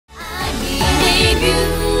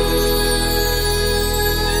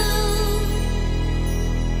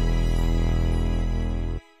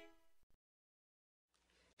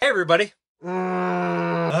everybody.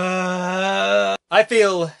 I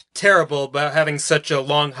feel terrible about having such a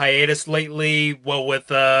long hiatus lately. With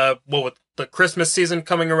the Christmas season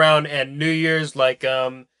coming around and New Year's,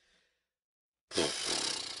 there's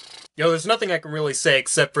nothing I can really say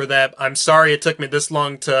except for that I'm sorry it took me this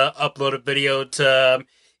long to upload a video to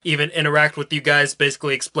even interact with you guys,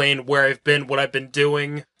 basically explain where I've been, what I've been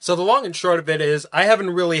doing. So the long and short of it is, I haven't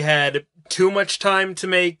really had too much time to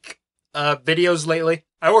make videos lately.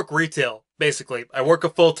 I work retail, basically. I work a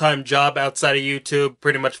full-time job outside of YouTube,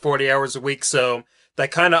 pretty much 40 hours a week, so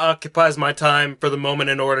that kind of occupies my time for the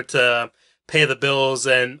moment in order to pay the bills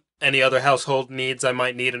and any other household needs I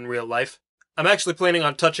might need in real life. I'm actually planning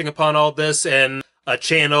on touching upon all this in a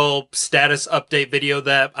channel status update video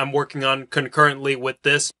that I'm working on concurrently with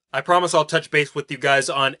this. I promise I'll touch base with you guys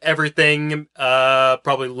on everything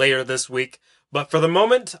probably later this week. But for the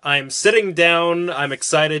moment, I'm sitting down. I'm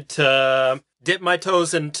excited to dip my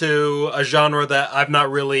toes into a genre that I've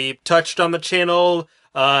not really touched on the channel.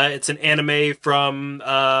 It's an anime from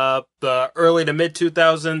the early to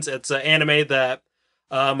mid-2000s. It's an anime that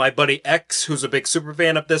my buddy X, who's a big super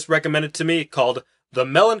fan of this, recommended to me, called The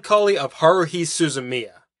Melancholy of Haruhi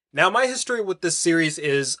Suzumiya. Now, my history with this series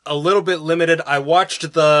is a little bit limited. I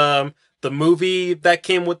watched the movie that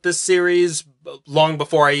came with this series long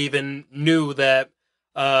before I even knew that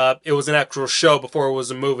it was an actual show, before it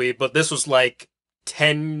was a movie, but this was like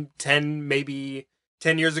 10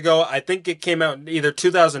 years ago. I think it came out in either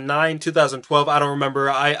 2009, 2012, I don't remember.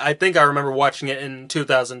 I think I remember watching it in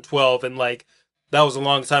 2012, and that was a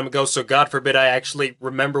long time ago, so God forbid I actually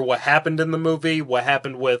remember what happened in the movie, what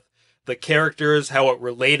happened with the characters, how it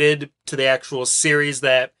related to the actual series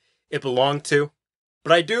that it belonged to.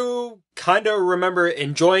 But I do kind of remember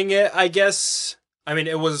enjoying it, I guess. I mean,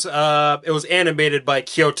 it was animated by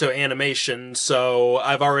Kyoto Animation, so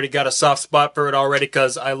I've already got a soft spot for it already,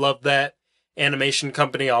 because I love that animation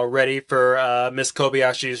company already for Miss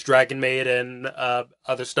Kobayashi's Dragon Maid and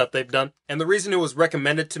other stuff they've done. And the reason it was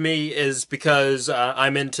recommended to me is because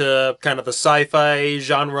I'm into kind of the sci-fi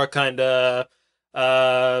genre, kind of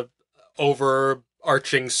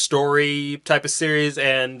overarching story type of series,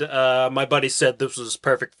 and my buddy said this was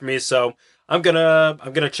perfect for me, so I'm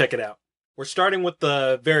gonna check it out. We're starting with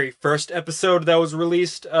the very first episode that was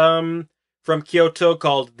released from Kyoto,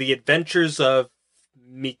 called The Adventures of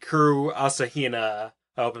Mikuru Asahina.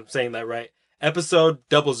 I hope I'm saying that right. Episode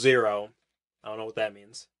 00. I don't know what that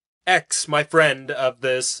means. X, my friend of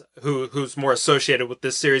this, who's more associated with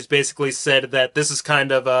this series, basically said that this is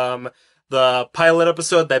kind of the pilot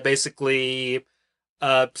episode that basically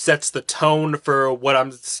sets the tone for what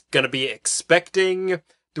I'm going to be expecting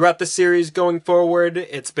throughout the series going forward.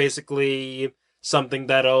 It's basically something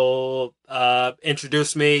that'll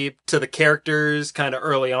introduce me to the characters kind of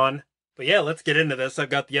early on. But yeah, let's get into this. I've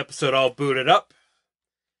got the episode all booted up,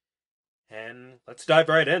 and let's dive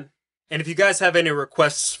right in. And if you guys have any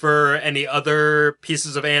requests for any other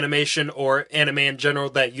pieces of animation or anime in general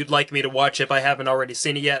that you'd like me to watch if I haven't already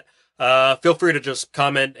seen it yet, feel free to just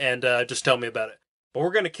comment and just tell me about it. But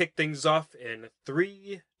we're going to kick things off in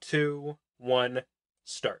 3, 2, 1,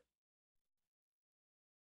 start.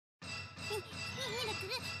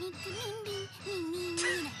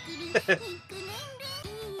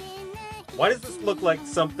 Why does this look like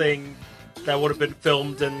something that would have been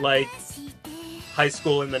filmed in, high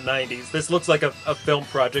school in the 90s? This looks like a film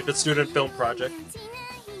project, a student film project.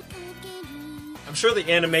 I'm sure the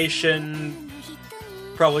animation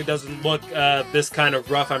probably doesn't look this kind of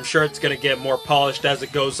rough. I'm sure it's going to get more polished as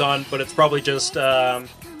it goes on, but it's probably just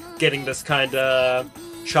getting this kind of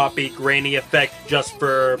choppy, grainy effect just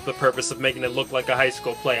for the purpose of making it look like a high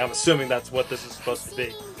school play. I'm assuming that's what this is supposed to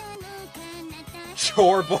be.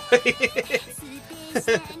 Chore boy.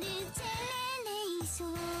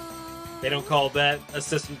 They don't call that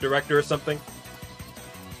assistant director or something?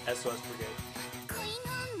 SOS Brigade.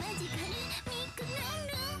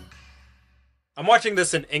 I'm watching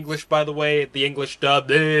this in English, by the way. The English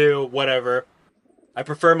dub, whatever. I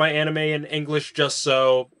prefer my anime in English just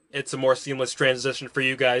so it's a more seamless transition for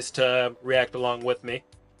you guys to react along with me.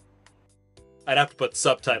 I'd have to put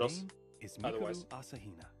subtitles. Is otherwise. Mikuru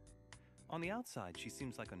Asahina. On the outside, she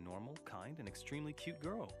seems like a normal, kind, and extremely cute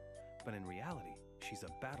girl. But in reality, she's a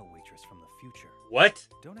battle waitress from the future. What?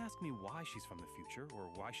 Don't ask me why she's from the future or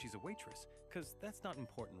why she's a waitress, because that's not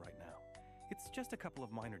important right now. It's just a couple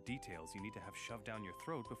of minor details you need to have shoved down your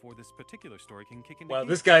throat before this particular story can kick into gear. Wow,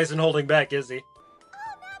 this guy isn't holding back, is he?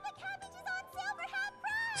 Oh, now the cabbage is on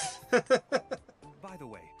Silver Hat Price! By the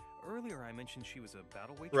way, earlier I mentioned she was a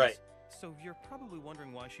battle waitress. Right. So you're probably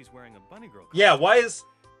wondering why she's wearing a bunny girl costume. Yeah, why is...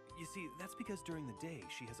 You see, that's because during the day,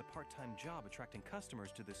 she has a part-time job attracting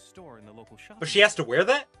customers to this store in the local shopping But she has to wear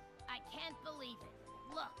that? I can't believe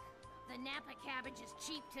it. Look, the Napa cabbage is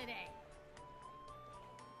cheap today.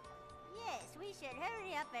 Yes, we should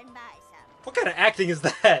hurry up and buy some. What kind of acting is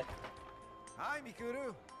that? Hi,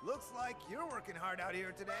 Mikuru. Looks like you're working hard out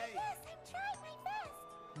here today. Yes, I'm trying my best.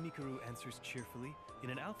 Mikuru answers cheerfully in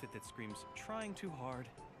an outfit that screams trying too hard.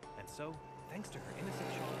 And so, thanks to her innocent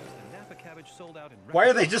charms, the Napa cabbage sold out in Why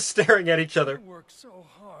are they just staring at each other? I work so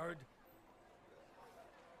hard.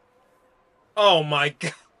 Oh my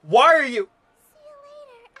god. Why are you... See you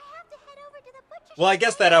later. I have to head over to the butcher. Well, I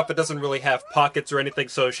guess that outfit doesn't really have pockets or anything,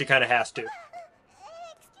 so she kind of has to. Excuse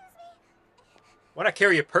me. Why not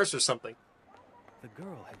carry a purse or something? The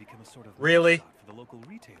girl had become a sort of Really? mascot for the local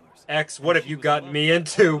retailers. X, what have She you was gotten loved me by all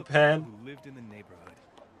into, the people Pen? who lived in the neighborhood.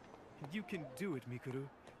 You can do it, Mikuru.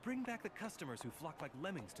 Bring back the customers who flocked like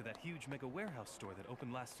lemmings to that huge mega warehouse store that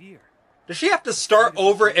opened last year. Does she have to start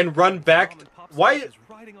over and run back? Why? Is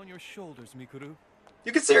riding on your shoulders, Mikuru.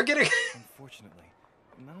 You can see her getting... Unfortunately,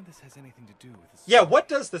 none of this has anything to do with the Yeah, story. what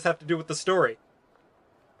does this have to do with the story?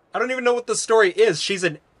 I don't even know what the story is. She's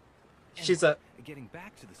a... Getting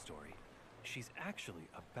back to the story, she's actually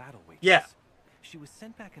a battle waitress. Yeah. She was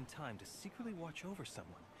sent back in time to secretly watch over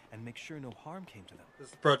someone and make sure no harm came to them. This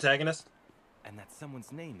is the protagonist? And that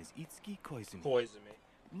someone's name is Itsuki Koizumi. Koizumi.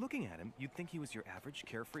 Looking at him, you'd think he was your average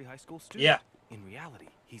carefree high school student. Yeah. In reality,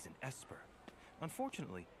 he's an Esper.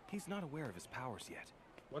 Unfortunately, he's not aware of his powers yet.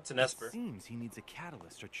 What's an Esper? It seems he needs a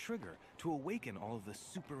catalyst or trigger to awaken all of the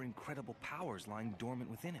super incredible powers lying dormant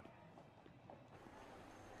within him.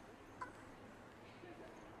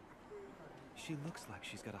 She looks like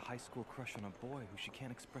she's got a high school crush on a boy who she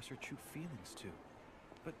can't express her true feelings to.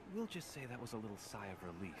 But we'll just say that was a little sigh of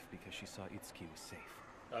relief because she saw Itsuki was safe.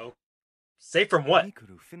 Oh. Safe from what?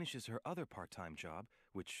 Mikuru finishes her other part-time job,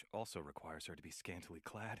 which also requires her to be scantily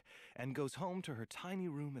clad, and goes home to her tiny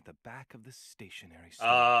room at the back of the stationery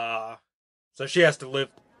store. So she has to live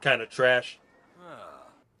kind of trash.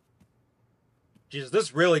 Jesus,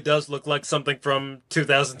 this really does look like something from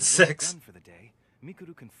 2006. Done for the day,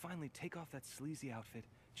 Mikuru can finally take off that sleazy outfit,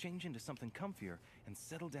 change into something comfier, and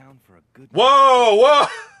settle down for a good Whoa, whoa!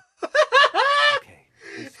 Okay,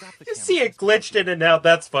 we stopped the You camera see it just glitched in and out,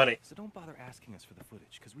 that's funny. So don't bother asking us for the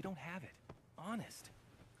footage, because we don't have it. Honest.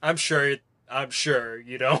 I'm sure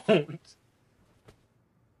you don't.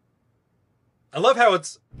 I love how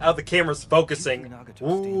the camera's focusing.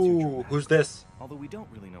 Ooh, who's this? Although we don't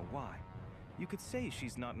really know why. You could say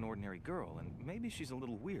she's not an ordinary girl, and maybe she's a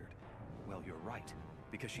little weird. Well, you're right,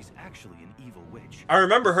 because she's actually an evil witch. I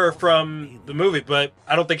remember her from the movie, but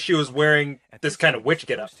I don't think she was wearing this kind of witch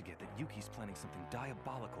getup. To get that Yuki's planning something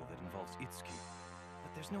diabolical that involves Itsuki.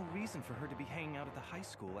 But there's no reason for her to be hanging out at the high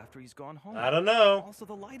school after he's gone home. I don't know. Also,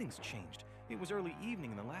 the lighting's changed. It was early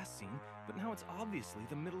evening in the last scene, but now it's obviously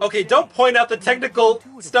the middle Okay, of the day. don't point out the technical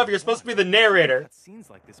stuff. You're supposed to be the narrator. Scenes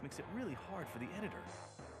like this makes it really hard for the editor.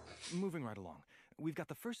 Moving right along, we've got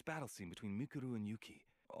the first battle scene between Mikuru and Yuki.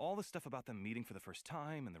 All the stuff about them meeting for the first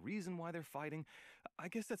time and the reason why they're fighting. I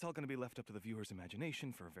guess that's all going to be left up to the viewer's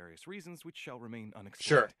imagination for various reasons, which shall remain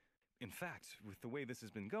unexplored. Sure. In fact, with the way this has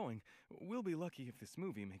been going, we'll be lucky if this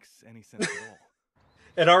movie makes any sense at all.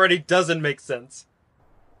 It already doesn't make sense.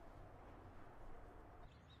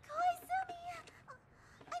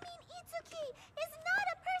 Itsuki is not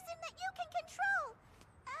a person that you can control.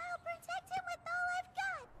 I'll protect him with all I've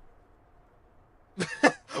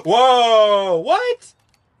got. Whoa! What?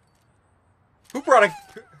 Who brought a...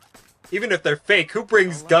 Even if they're fake, who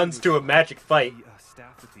brings guns to a magic fight? The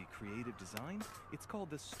staff with the creative design, it's called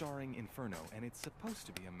the Starring Inferno, and it's supposed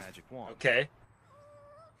to be a magic wand. Okay.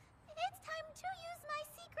 It's time to use my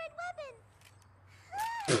secret weapon.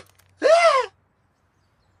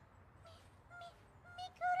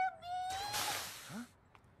 Mikuru beam. Huh?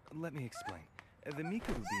 Let me explain. The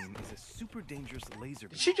Mikuru beam is a super dangerous laser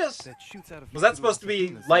beam she just... that shoots out of... Was that supposed to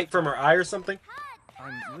be light from her eye or something?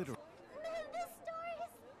 I'm literally... This store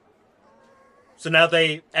is So now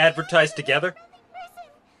they advertise together? person.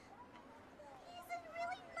 He's a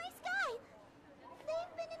really nice guy.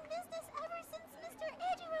 They've been in business ever since Mr.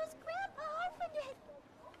 Ejiro's grandpa opened it.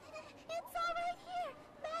 It's all right here.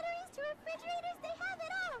 Batteries to refrigerators, they have it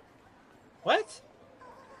all. What?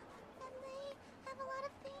 And they have a lot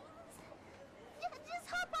of things. Just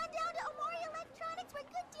hop on down to Omori Electronics where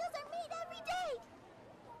good deals are made every day.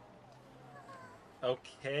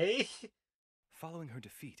 Okay. Following her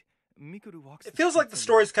defeat, Mikuru walks... It feels like the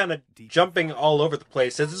story's kind of jumping all over the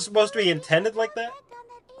place. Is it supposed to be intended like that? On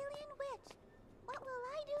that alien witch. What will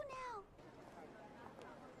I do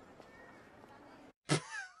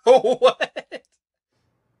now? What?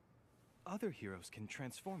 other heroes can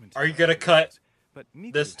transform into Are you gonna other cut heroes, but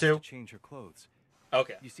Mikuru this has too? to change her clothes.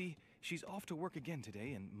 Okay. You see, she's off to work again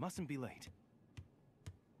today and mustn't be late.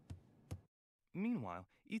 Meanwhile,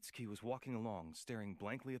 Itsuki was walking along, staring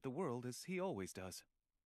blankly at the world as he always does.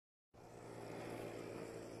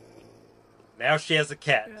 Now she has a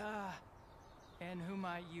cat. And who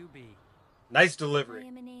might you be? Nice I delivery.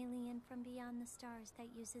 am an alien from beyond the stars that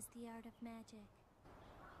uses the art of magic.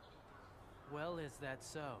 Well, is that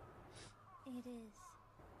so? It is.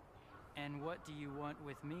 And what do you want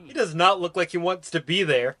with me? He does not look like he wants to be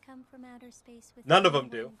there. I've come from outer space with None of only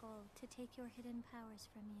them do. one goal, to take your hidden powers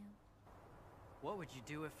from you. What would you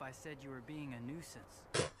do if I said you were being a nuisance?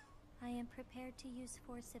 I am prepared to use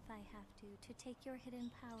force if I have to take your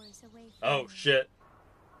hidden powers away from you. Oh shit.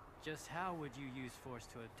 Just how would you use force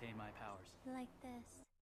to obtain my powers? Like this.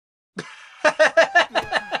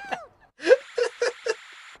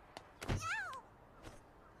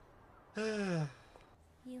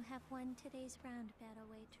 You have won today's round, battle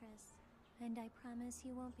waitress. And I promise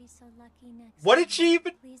you won't be so lucky next What time. did she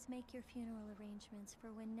even? Please make your funeral arrangements for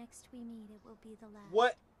when next we meet it will be the last.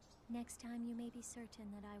 What? Next time you may be certain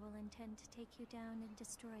that I will intend to take you down and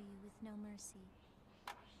destroy you with no mercy.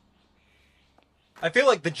 I feel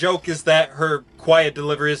like the joke is that her quiet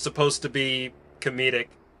delivery is supposed to be comedic.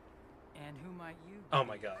 And who might you be? Oh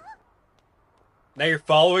my god. Now you're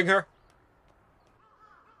following her?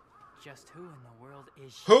 Just who in the world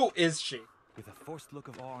is she? Who is she? With a forced look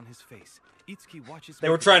of awe on his face, Itsuki watches. They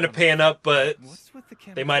were Mikuru trying to run pan off. up, but What's with the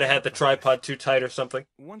camera they might have had the like this? tripod too tight or something.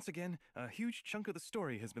 Once again, a huge chunk of the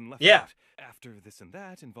story has been left Yeah. out. After this and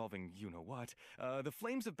that, involving you-know-what, the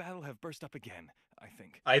flames of battle have burst up again, I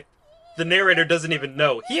think. The narrator doesn't even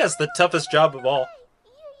know. He has the toughest job of all.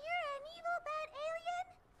 You're an evil bad alien?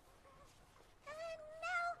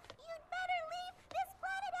 Now, you'd better leave this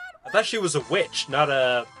planet at I thought she was a witch, not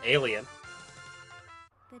a alien.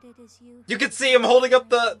 But it is you. You can see him holding up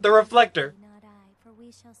the reflector. Not I, for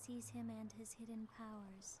we shall seize him and his hidden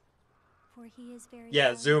powers. For he is very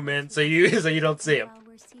Yeah, zoom valuable in to so us. you don't see him. While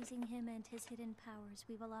we're seizing him and his hidden powers,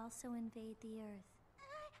 we will also invade the Earth. I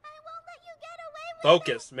won't let you get away with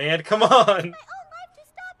Focus, man. Come on. my own life to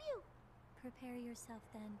stop you. Prepare yourself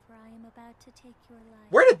then, for I am about to take your life.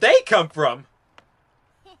 Where did they come from?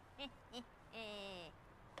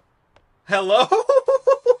 Hello?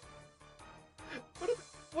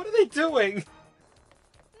 What are they doing? I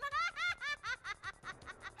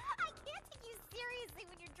can't take you seriously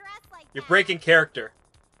when you're dressed like You're that. breaking character.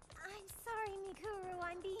 I'm sorry, Mikuru.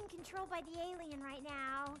 I'm being controlled by the alien right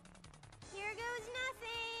now. Here goes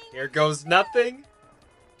nothing. Here goes nothing.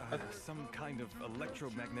 Some kind of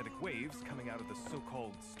electromagnetic waves coming out of the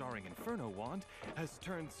so-called Starring Inferno wand has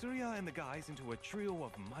turned Surya and the guys into a trio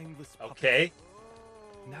of mindless puppets. Okay.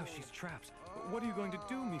 Now she's trapped. What are you going to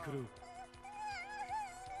do, Mikuru?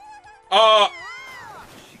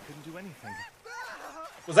 She couldn't do anything.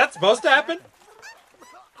 Was that supposed to happen?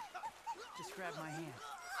 Just grab my hand.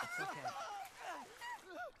 It's okay.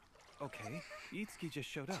 Okay, Itsuki just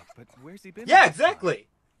showed up, but where's he been? Yeah, all this time? exactly.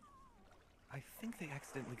 I think they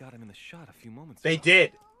accidentally got him in the shot a few moments They ago.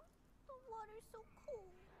 did. The water's so cold.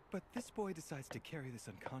 But this boy decides to carry this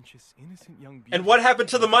unconscious, innocent young beauty. And what happened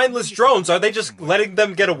to the mindless drones? Are they just letting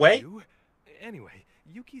them get away? Anyway,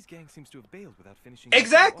 Yuki's gang seems to have bailed without finishing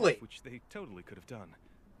Exactly. off, which they totally could have done.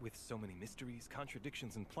 With so many mysteries,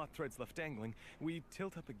 contradictions, and plot threads left dangling, we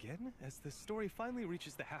tilt up again as the story finally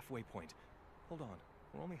reaches the halfway point. Hold on,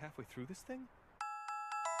 we're only halfway through this thing?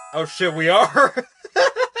 Oh shit, we are.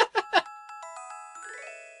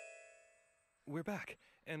 We're back,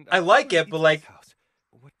 and I like it, but, like, house.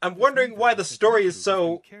 What I'm does wondering mean why that the Mikuru story is has so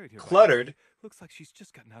been carried here by cluttered. Itsuki? Looks like she's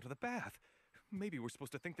just gotten out of the bath. Maybe we're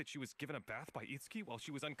supposed to think that she was given a bath by Itsuki while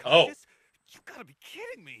she was unconscious? You gotta be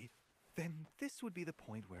kidding me! Then this would be the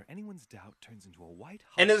point where anyone's doubt turns into a white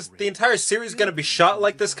hot And is the ray. entire series going to be Itsuki shot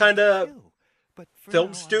like this decided kind to of kill. But for film now,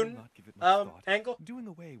 I will student not give it much thought, angle? doing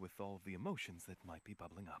away with all of the emotions that might be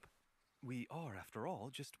bubbling up. We are, after all,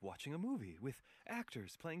 just watching a movie with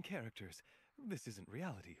actors playing characters. This isn't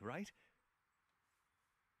reality, right?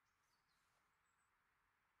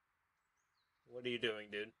 What are you doing,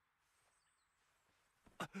 dude?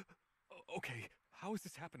 Okay, how is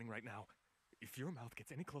this happening right now? If your mouth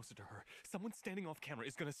gets any closer to her, someone standing off camera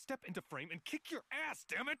is gonna step into frame and kick your ass,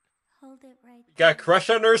 damn it! Hold it right You got a there. crush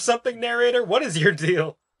on her or something, narrator? What is your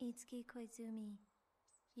deal? Itsuki Koizumi,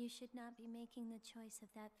 you should not be making the choice of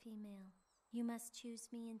that female. You must choose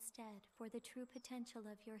me instead, for the true potential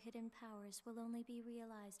of your hidden powers will only be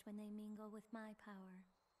realized when they mingle with my power.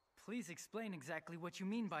 Please explain exactly what you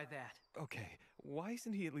mean by that. Okay, why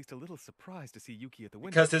isn't he at least a little surprised to see Yuki at the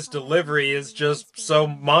window? Because his delivery is just so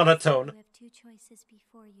monotone. You have two choices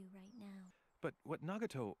before you right now. But what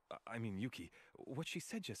Nagato, I mean Yuki, what she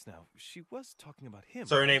said just now, she was talking about him.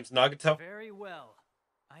 So her name's Nagato? Very well.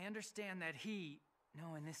 I understand that he...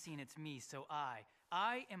 No, in this scene it's me, so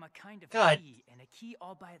I am a kind of God. key, and a key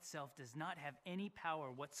all by itself does not have any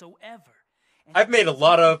power whatsoever. And I've made a it's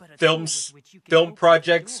lot of nothing but a tool film with which you can film open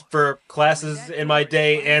projects the door. for And when classes that in my door is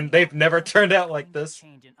day, finally and they've open, never turned out something's like going to this.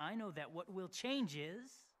 change, and I know that what will change is...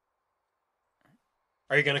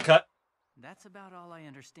 Are you gonna cut? That's about all I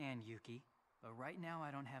understand, Yuki. But right now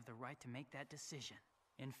I don't have the right to make that decision.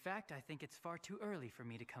 In fact, I think it's far too early for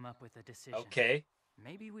me to come up with a decision. Okay.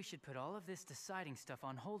 Maybe we should put all of this deciding stuff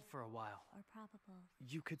on hold for a while. Or probable.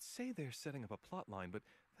 You could say they're setting up a plot line, but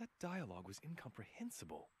that dialogue was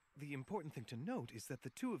incomprehensible. The important thing to note is that the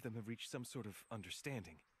two of them have reached some sort of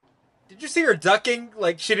understanding. Did you see her ducking?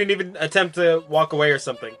 Like, she didn't even attempt to walk away or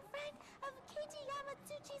something.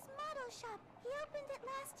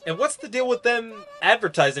 And what's the deal with them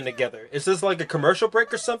advertising together? Is this like a commercial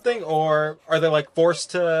break or something? Or are they like forced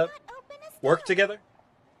to work together?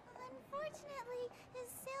 Unfortunately, his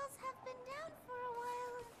sales have been down for a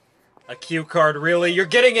while. A cue card, really? You're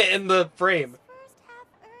getting it in the frame. First half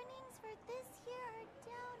earnings for this year are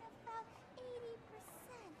down about 80%.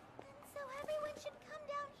 And so everyone should come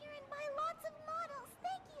down here and buy lots of models.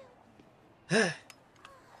 Thank you. Huh?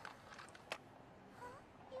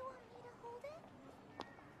 You want me to hold it?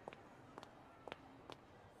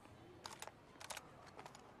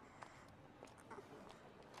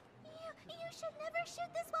 You should never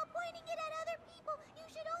shoot this while pointing it at other people. You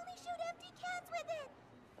should only shoot empty cans with it.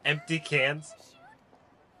 Empty cans? Shoot?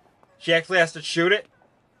 She actually has to shoot it?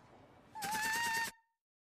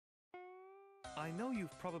 I know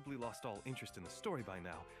you've probably lost all interest in the story by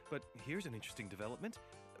now, but here's an interesting development.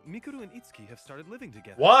 Mikuru and Itsuki have started living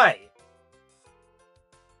together. Why?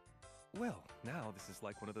 Well, now this is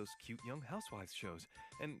like one of those cute young housewives shows,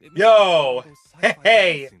 and it Yo! makes me wonder what those sci-fi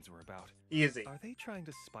Hey! battle scenes were about. Easy. Are they trying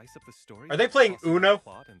to spice up the story? Are they by playing tossing Uno? the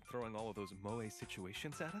plot and throwing all of those moe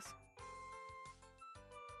situations at us?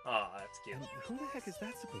 Aw, that's cute. And who the heck is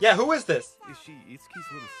that supposed Yeah, to be? who is this? Is she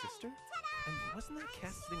Itsuki's little sister? And wasn't that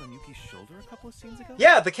cat sitting on Yuki's shoulder a couple of scenes ago?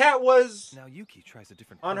 Yeah, the cat was Now Yuki tries a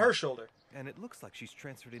different on plan, her shoulder. and it looks like she's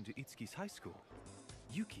transferred into Itsuki's high school.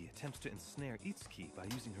 Yuki attempts to ensnare Itsuki by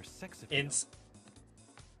using her sex appeal. Ins-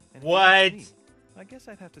 And if What? you ask me, I guess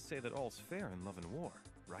I'd have to say that all's fair in love and war,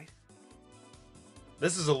 right?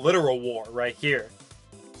 This is a literal war right here.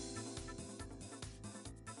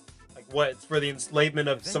 Like what? It's for the enslavement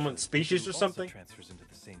of Eventually, someone's species Mikuru or also something? transfers into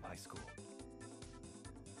the same high school.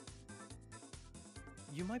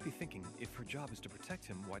 You might be thinking, if her job is to protect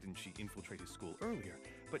him, why didn't she infiltrate his school earlier?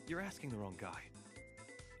 But you're asking the wrong guy.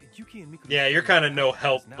 Yuki and Mikuru. Yeah, you're kinda no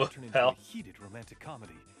help, now turned into pal. a heated romantic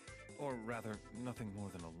comedy, or rather, nothing more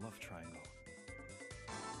than a love triangle.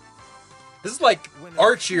 This is like When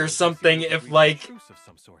Archie or it something feels if like like truce of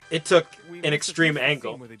some sort. it took We an must have extreme reached the scene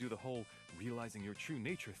angle. where they do the whole realizing your true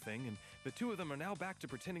nature thing, and the two of them are now back to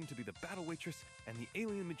pretending to be the battle waitress and the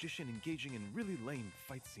alien magician engaging in really lame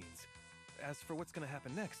fight scenes. As for what's going to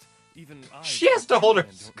happen next, even I She has to hold her-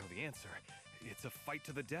 don't know the answer. It's a fight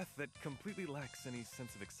to the death that completely lacks any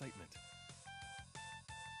sense of excitement.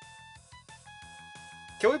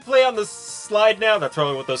 Can we play on the slide now? That's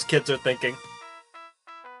probably what those kids are thinking.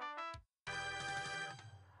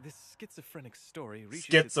 This schizophrenic story reaches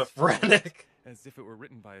Schizophrenic. as if it were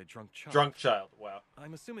written by a drunk child. Drunk child. Wow.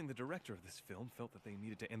 I'm assuming the director of this film felt that they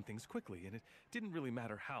needed to end things quickly, and it didn't really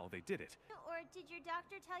matter how they did it. Or did your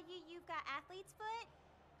doctor tell you you've got athlete's foot?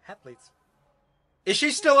 Athletes. Is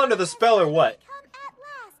she still under the spell or what? Come at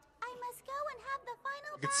last. I must go and have the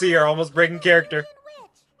final. You can see her almost breaking character.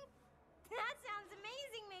 That sounds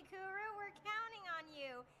amazing, Mikuru. We're counting on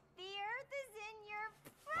you. The earth is in your.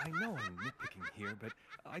 I know I'm nitpicking here, but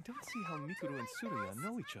I don't see how Mikuru and Tsuruya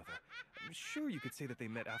know each other. Sure, you could say that they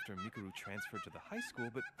met after Mikuru transferred to the high school,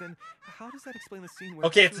 but then how does that explain the scene where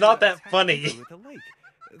Okay, it's not Tsuruya that attacked funny. Mikuru at the lake?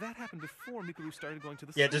 That happened before Mikuru started going to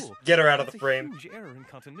the Yeah, school. just get her out of That's the frame. a huge error in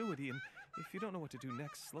continuity, and if you don't know what to do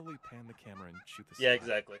next, slowly pan the camera and shoot the Yeah, slide.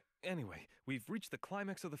 exactly. Anyway, we've reached the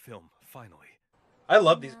climax of the film, finally. I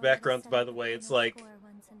love these backgrounds, by the way. It's like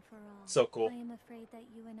so cool. I am afraid that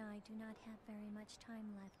you and I do not have very much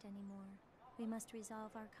time left anymore. We must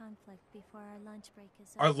resolve our conflict before our lunch break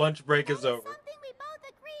is over. Our lunch break is over. Something we both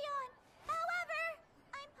agree on. However,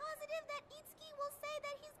 I'm positive that Itsuki will say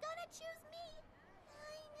that he's gonna choose me.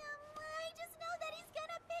 I just know that he's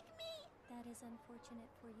gonna pick me. That is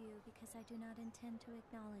unfortunate for you because I do not intend to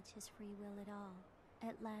acknowledge his free will at all.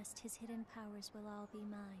 At last, his hidden powers will all be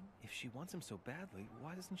mine. If she wants him so badly,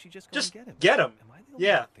 why doesn't she just go Just and get him? get him. Am I the only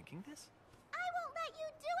Yeah. one thinking this? I won't let you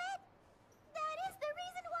do it! That is the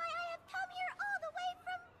reason why I have come here all the way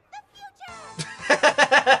from the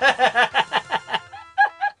future!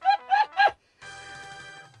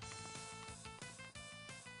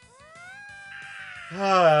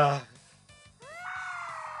 Ah.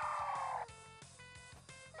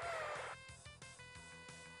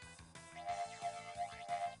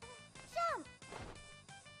 Jump!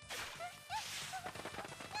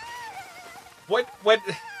 What? Mikuru,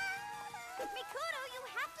 you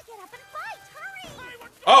have to get up and fight! Hurry!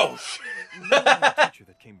 Oh! Knowing the teacher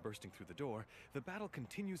that came bursting through the door, the battle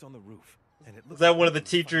continues on the roof, and it looks Is that like one of the Mikuru's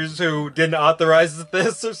teachers fighting who with didn't authorize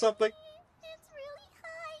this or something? It's really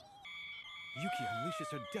high. Yuki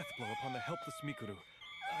unleashes her death blow upon the helpless Mikuru.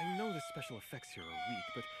 I know the special effects here are weak,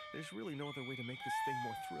 but there's really no other way to make this thing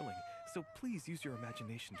more thrilling. So please use your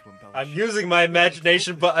imagination to embellish. I'm using my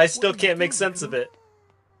imagination, but I still can't make sense of it.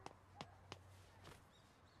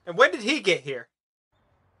 And when did he get here?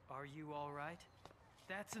 Are you alright?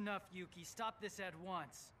 That's enough, Yuki. Stop this at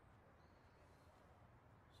once.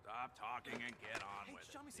 Stop talking and get on Hey, with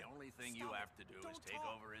it. Shami-san, The only thing you stop have it. to do is Don't take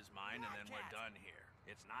talk. over his mind and then we're done here.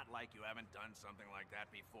 It's not like you haven't done something like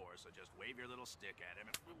that before, so just wave your little stick at him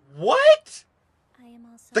and... What? I am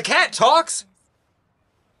also The cat talks?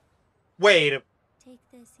 Wait. Take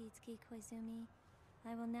this, Itsuki Koizumi.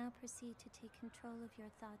 I will now proceed to take control of your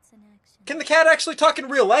thoughts and actions. Can the cat actually talk in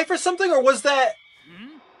real life or something? Or was that...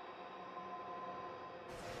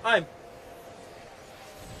 I'm...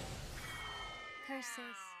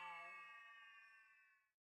 Curses.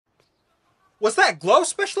 Was that glow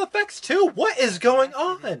special effects too? What is going It is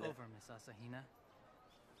on? over, Miss Asahina.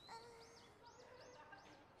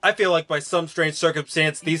 I feel like by some strange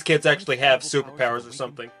circumstance, these kids actually have superpowers or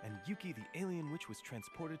something. And Yuki, the alien witch, was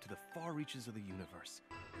transported to the far reaches of the universe.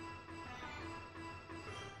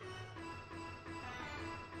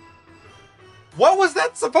 What was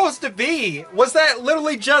that supposed to be? Was that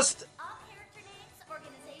literally just... All character names,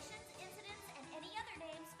 organizations, incidents, and any other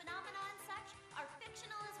names, phenomena, and such are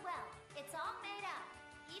fictional as well. It's all made up.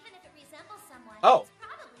 Even if it resembles someone, Oh. it's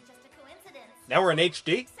probably just a coincidence. Now we're in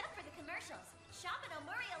HD? Except for the commercials. Shop at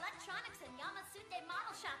Omori Electronics and Yamasude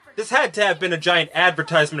Model Shop for... This had to have been a giant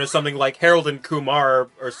advertisement or something like Harold and Kumar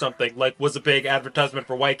or something. Like, was a big advertisement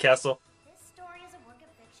for White Castle. This story is a work of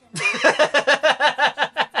fiction.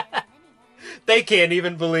 They can't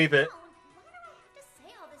even believe it. Why do I have to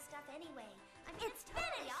say all this stuff anyway? I mean, it's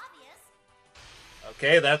totally obvious.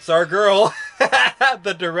 Okay, that's our girl.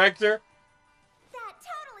 The director. That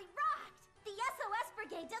totally rocked! The SOS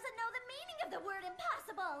Brigade doesn't know the meaning of the word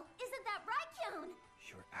impossible! Isn't that right, Kyun?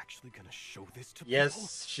 You're actually gonna show this to people?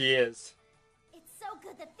 Yes, she is. It's so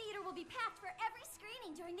good the theater will be packed for every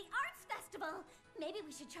screening during the Arts Festival! Maybe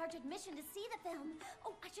we should charge admission to see the film.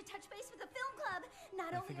 Oh, I should touch base with the film club.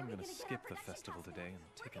 Not I only think are I'm we gonna gonna get skip our the production festival costs today back, and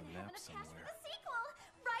we're take a gonna have nap enough cash somewhere. for the sequel.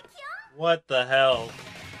 Right, Kyun? What the hell?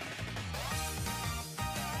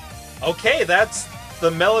 Okay, that's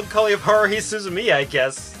the Melancholy of Haruhi Suzumiya, I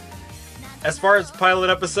guess. As far as pilot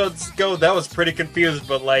episodes go, that was pretty confused,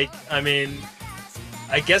 but like, I mean,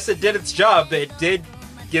 I guess it did its job. It did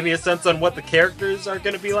give me a sense on what the characters are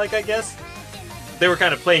going to be like, I guess. They were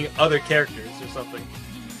kind of playing other characters or something.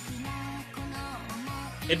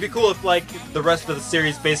 It'd be cool if, like, the rest of the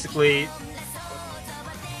series basically,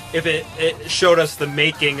 if it showed us the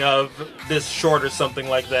making of this short or something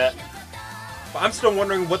like that. But I'm still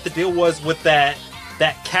wondering what the deal was with that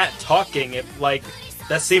cat talking. If, like,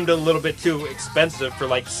 that seemed a little bit too expensive for,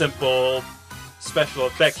 like, simple special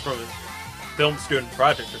effects from a film student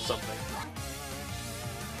project or something.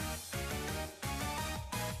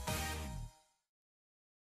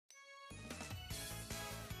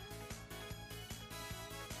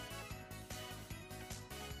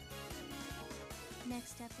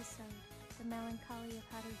 Next episode, The Melancholy of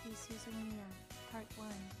Haruhi Suzumiya, Part 1.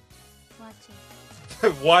 Watch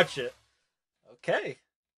it. Watch it. Okay.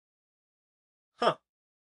 Huh.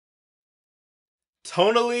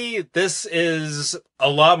 Tonally, this is a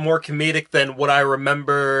lot more comedic than what I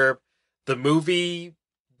remember the movie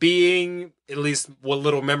being, at least what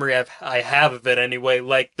little memory I have of it anyway.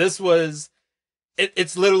 Like, this was,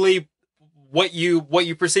 it's literally what you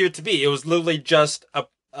perceive it to be. It was literally just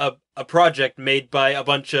a project made by a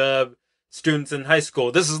bunch of students in high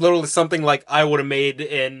school. This is literally something like I would have made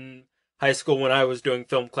in high school when I was doing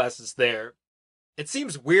film classes there. It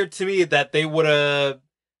seems weird to me that they would have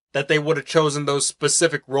chosen those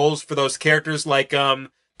specific roles for those characters, like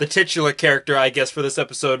the titular character, I guess, for this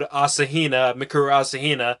episode, Asahina, Mikuru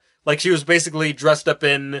Asahina. Like, she was basically dressed up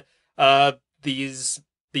in these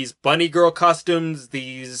bunny girl costumes,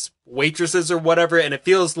 these waitresses or whatever, and it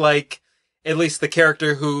feels like at least the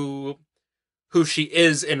character who she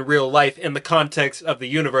is in real life in the context of the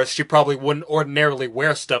universe, she probably wouldn't ordinarily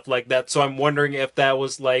wear stuff like that. So I'm wondering if that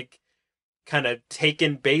was like kind of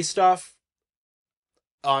taken based off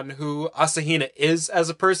on who Asahina is as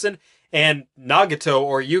a person. And Nagato,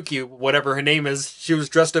 or Yuki, whatever her name is, she was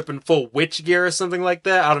dressed up in full witch gear or something like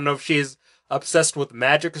that. I don't know if she's obsessed with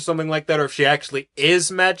magic or something like that, or if she actually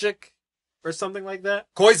is magic or something like that.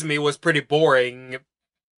 Koizumi was pretty boring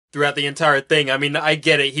throughout the entire thing. I mean, I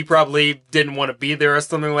get it. He probably didn't want to be there or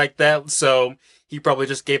something like that, so he probably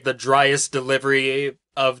just gave the driest delivery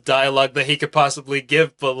of dialogue that he could possibly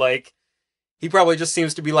give, but like, he probably just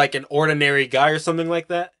seems to be like an ordinary guy or something like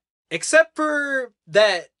that. Except for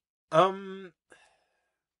that, let me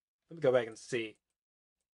go back and see.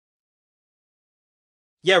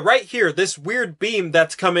 Yeah, right here, this weird beam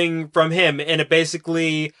that's coming from him, and it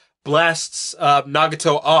basically blasts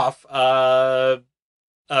Nagato off,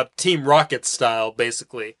 Team Rocket style,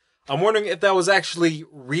 basically. I'm wondering if that was actually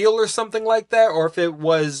real or something like that, or if it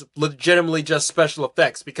was legitimately just special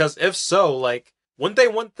effects, because if so, like, wouldn't they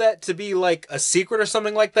want that to be, like, a secret or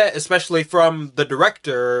something like that? Especially from the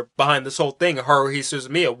director behind this whole thing, Haruhi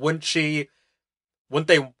Suzumiya. Wouldn't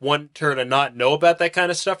they want her to not know about that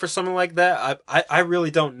kind of stuff or something like that? I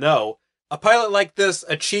really don't know. A pilot like this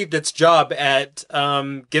achieved its job at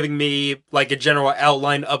giving me, like, a general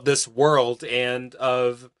outline of this world and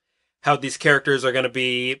of how these characters are going to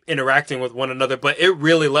be interacting with one another, but it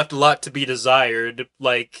really left a lot to be desired.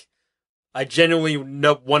 Like, I genuinely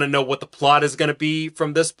want to know what the plot is going to be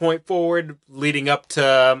from this point forward, leading up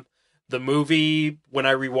to the movie when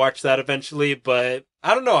I rewatch that eventually. But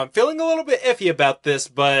I don't know. I'm feeling a little bit iffy about this,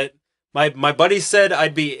 but my buddy said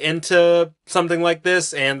I'd be into something like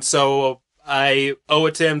this, and so I owe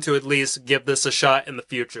it to him to at least give this a shot in the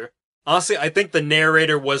future. Honestly, I think the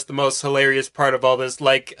narrator was the most hilarious part of all this.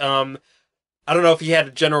 Like, I don't know if he had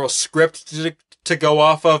a general script to go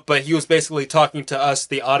off of, but he was basically talking to us,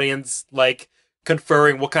 the audience, like,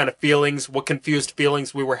 conferring what kind of feelings, what confused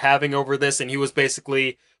feelings we were having over this, and he was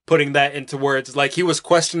basically putting that into words. Like, he was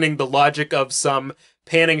questioning the logic of some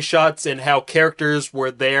panning shots and how characters were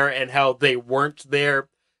there and how they weren't there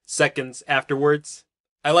seconds afterwards.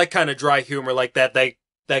 I like kind of dry humor like that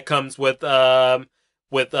comes with kind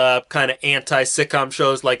of anti-sitcom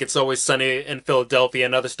shows like It's Always Sunny in Philadelphia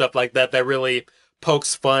and other stuff like that really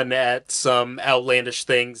pokes fun at some outlandish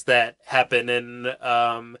things that happen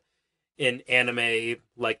in anime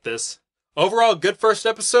like this. Overall, good first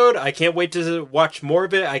episode. I can't wait to watch more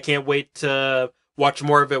of it. I can't wait to watch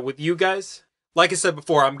more of it with you guys. Like I said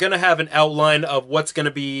before, I'm going to have an outline of what's going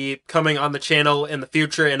to be coming on the channel in the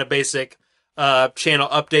future in a basic channel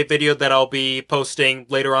update video that I'll be posting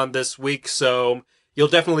later on this week. So you'll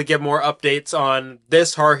definitely get more updates on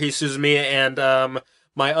this Haruhi Suzumiya and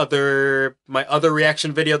my other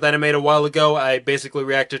reaction video that I made a while ago. I basically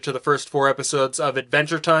reacted to the first 4 episodes of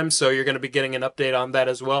Adventure Time, so you're going to be getting an update on that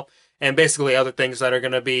as well. And basically other things that are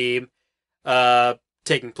going to be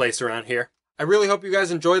taking place around here. I really hope you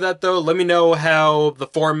guys enjoy that, though. Let me know how the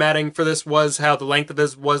formatting for this was, how the length of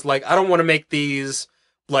this was. Like, I don't want to make these,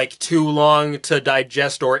 like, too long to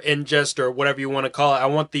digest or ingest or whatever you want to call it. I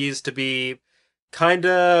want these to be kind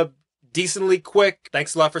of decently quick.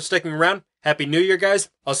 Thanks a lot for sticking around. Happy New Year,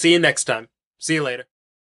 guys. I'll see you next time. See you later.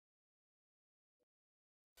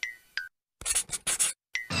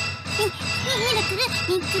 ミラクルミ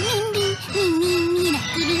クミンミンミンミン